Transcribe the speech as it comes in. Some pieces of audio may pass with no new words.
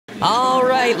All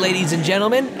right, ladies and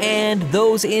gentlemen, and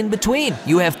those in between,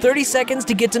 you have 30 seconds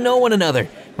to get to know one another.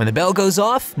 When the bell goes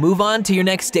off, move on to your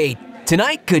next date.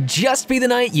 Tonight could just be the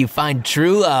night you find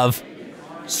true love.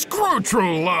 Screw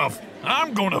true love.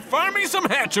 I'm gonna find me some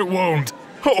hatchet wound.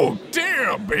 Oh,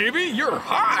 damn, baby, you're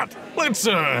hot. Let's,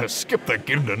 skip the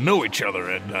getting to know each other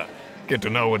and, get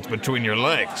to know what's between your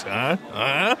legs, huh?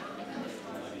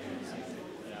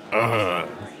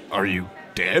 Are you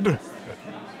dead?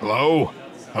 Hello?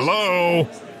 Hello?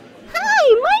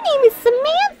 Hi, my name is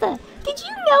Samantha. Did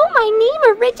you know my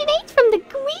name originates from the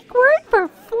Greek word for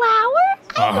flower?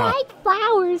 I like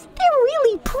flowers. They're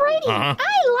really pretty. I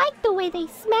like the way they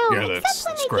smell,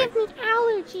 except when they give me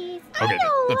allergies. Okay, I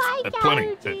don't like that's plenty.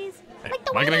 allergies. Like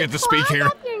the Am I way gonna they get to speak clog here?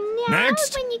 up your nose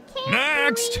Next! when you can't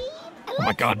Next! breathe. I Oh my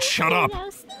like God, shut up!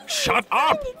 sneezing. Shut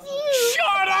up! It's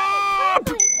Shut up!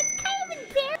 kind of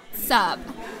embarrassing. Sup.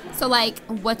 So like,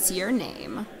 what's your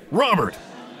name? Robert,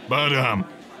 but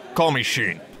call me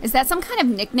Sheen. Is that some kind of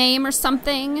nickname or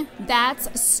something?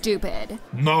 That's stupid.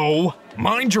 No,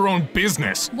 mind your own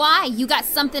business. Why? You got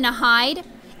something to hide?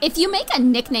 If you make a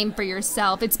nickname for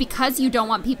yourself, it's because you don't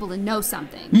want people to know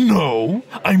something. No,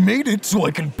 I made it so I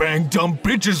can bang dumb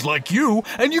bitches like you,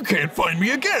 and you can't find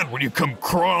me again when you come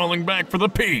crawling back for the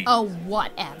pee. Oh,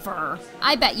 whatever.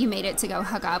 I bet you made it to go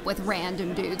hook up with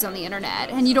random dudes on the internet,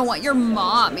 and you don't want your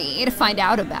mommy to find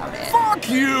out about it.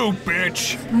 Fuck you,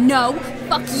 bitch! No,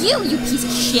 fuck you, you piece of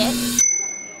shit!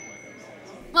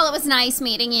 Well, it was nice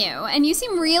meeting you, and you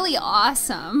seem really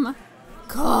awesome.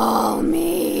 Call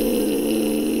me.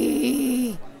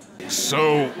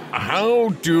 So, how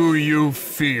do you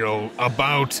feel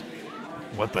about...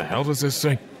 what the hell does this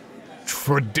say?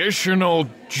 Traditional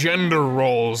gender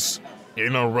roles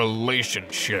in a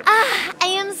relationship. I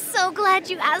am so glad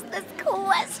you asked this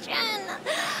question.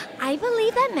 I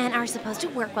believe that men are supposed to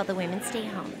work while the women stay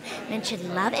home. Men should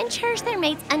love and cherish their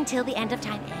mates until the end of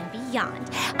time and beyond.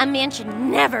 A man should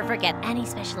never forget any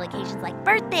special occasions like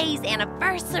birthdays,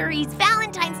 anniversaries,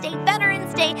 Valentine's Day,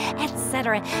 Veterans Day,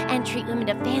 etc. and treat women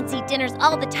to fancy dinners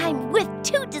all the time with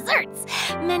 2 desserts.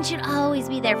 Men should always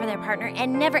be there for their partner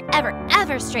and never, ever,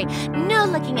 ever stray. No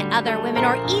looking at other women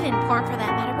or even porn for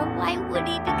that matter, but why would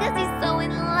he? Because he's so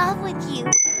in love with you.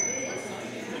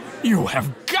 You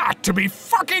have got to be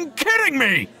fucking kidding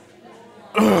me!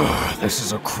 Ugh, this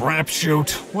is a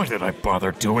crapshoot. Why did I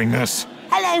bother doing this?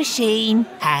 Hello, Sheen.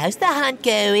 How's the hunt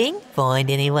going? Find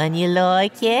anyone you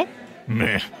like yet?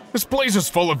 Meh, this place is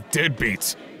full of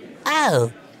deadbeats.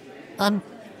 Oh, I'm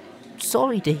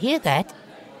sorry to hear that.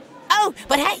 Oh,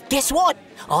 but hey, guess what?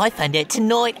 I found out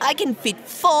tonight I can fit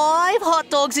 5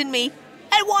 hot dogs in me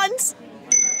at once.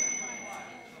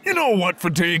 You know what,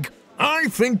 Fatigue? I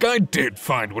think I did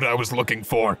find what I was looking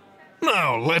for.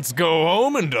 Now let's go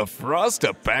home and defrost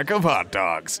a pack of hot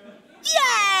dogs.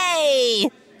 Yay!